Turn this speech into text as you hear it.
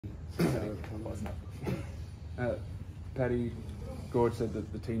Paddy, Gord said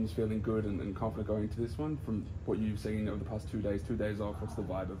that the team's feeling good and confident going into this one. From what you've seen over the past 2 days off, what's the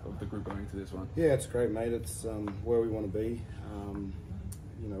vibe of the group going into this one? Yeah, it's great, mate. It's where we want to be.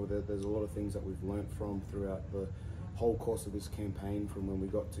 You know, there's a lot of things that we've learnt from throughout the whole course of this campaign, from when we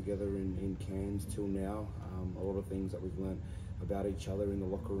got together in Cairns till now. A lot of things that we've learnt about each other in the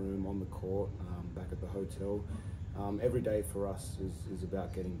locker room, on the court, back at the hotel. Every day for us is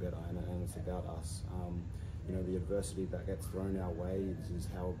about getting better, and it's about us. You know, the adversity that gets thrown our way is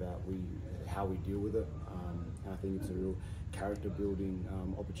how we deal with it. And I think it's a real character building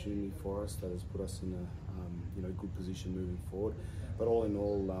opportunity for us that has put us in a good position moving forward. But all in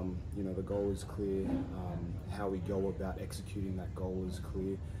all, you know, the goal is clear. How we go about executing that goal is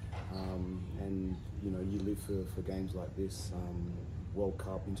clear. And you know, you live for games like this, World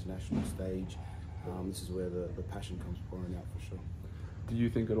Cup, international stage. This is where the passion comes pouring out for sure. Do you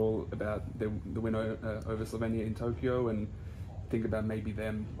think at all about the win over Slovenia in Tokyo, and think about maybe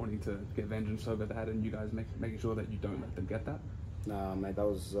them wanting to get vengeance over that, and you guys making sure that you don't let them get that? Nah, mate, that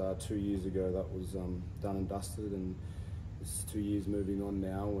was 2 years ago. That was done and dusted, and it's 2 years moving on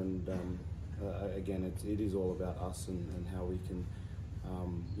now. And again, it is all about us and how we can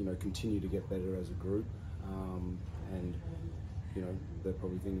you know, continue to get better as a group. And you know, they're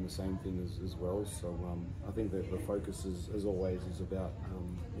probably thinking the same thing as well. So I think that the focus as always is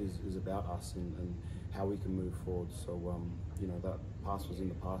about us and how we can move forward. So you know, that past was in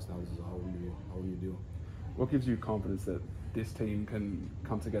the past. Now this is a whole new deal. What gives you confidence that this team can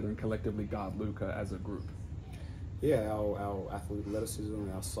come together and collectively guard Luka as a group? Yeah, our athleticism,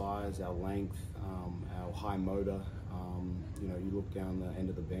 our size, our length, our high motor. You know, you look down the end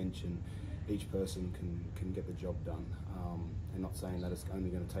of the bench and each person can get the job done. And not saying that it's only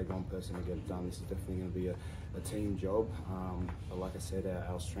going to take one person to get it done. This is definitely going to be a team job. But like I said,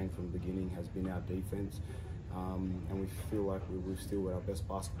 our strength from the beginning has been our defense. And we feel like we've still got our best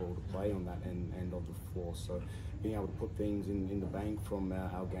basketball to play on that end of the floor. So being able to put things in the bank from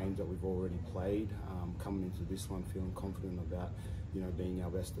our games that we've already played, coming into this one feeling confident about, you know, being our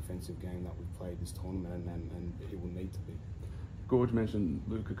best defensive game that we've played this tournament, and it will need to be. Gorge mentioned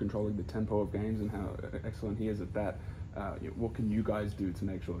Luka controlling the tempo of games and how excellent he is at that. What can you guys do to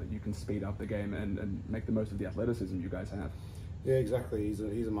make sure that you can speed up the game and make the most of the athleticism you guys have? Yeah, exactly. He's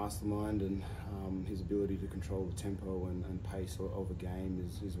a mastermind, and his ability to control the tempo and pace of a game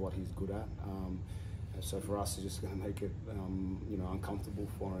is what he's good at. So for us, it's just going to make it you know, uncomfortable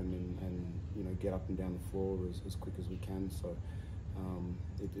for him and you know, get up and down the floor as quick as we can. So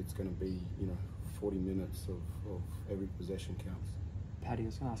it's going to be, you know, 40 minutes of every possession counts. Paddy, I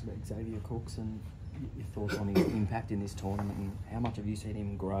was going to ask about Xavier Cooks and your thoughts on his impact in this tournament, and how much have you seen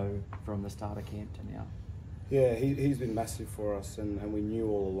him grow from the start of camp to now? Yeah, he's been massive for us, and we knew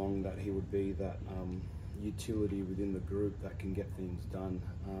all along that he would be that utility within the group that can get things done.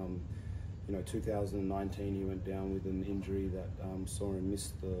 You know, 2019 he went down with an injury that saw him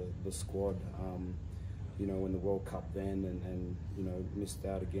miss the squad. You know, in the World Cup then, and you know, missed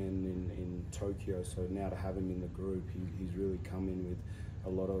out again in Tokyo. So now to have him in the group, he's really come in with a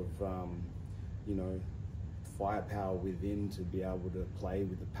lot of you know, firepower within to be able to play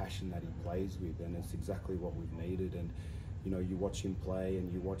with the passion that he plays with, and it's exactly what we've needed. And you know, you watch him play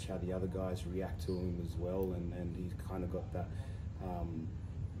and you watch how the other guys react to him as well, and he's kind of got that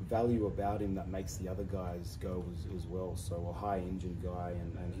value about him that makes the other guys go as well. So a high engine guy,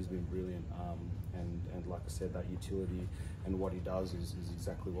 and he's been brilliant. And like I said, that utility and what he does is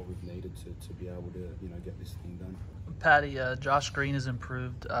exactly what we've needed to be able to, you know, get this thing done. Paddy, Josh Green has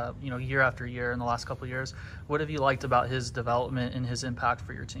improved, you know, year after year in the last couple of years. What have you liked about his development and his impact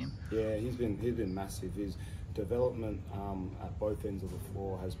for your team? Yeah, he's been massive. His development at both ends of the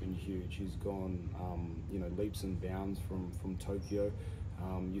floor has been huge. He's gone, you know, leaps and bounds from Tokyo.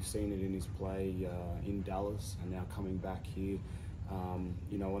 You've seen it in his play in Dallas, and now coming back here.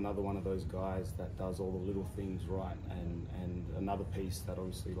 You know, another one of those guys that does all the little things right, and another piece that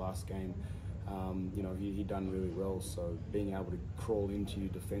obviously last game, you know, he done really well. So being able to crawl into you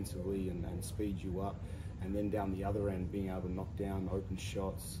defensively and speed you up, and then down the other end being able to knock down open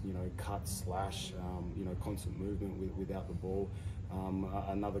shots, you know, cut, slash, you know, constant movement without the ball.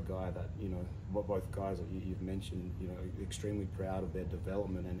 Another guy that, you know, both guys that you've mentioned, you know, extremely proud of their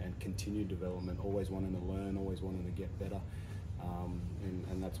development and continued development, always wanting to learn, always wanting to get better.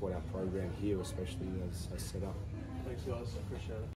 And that's what our program here especially has set up. Thanks guys, appreciate it.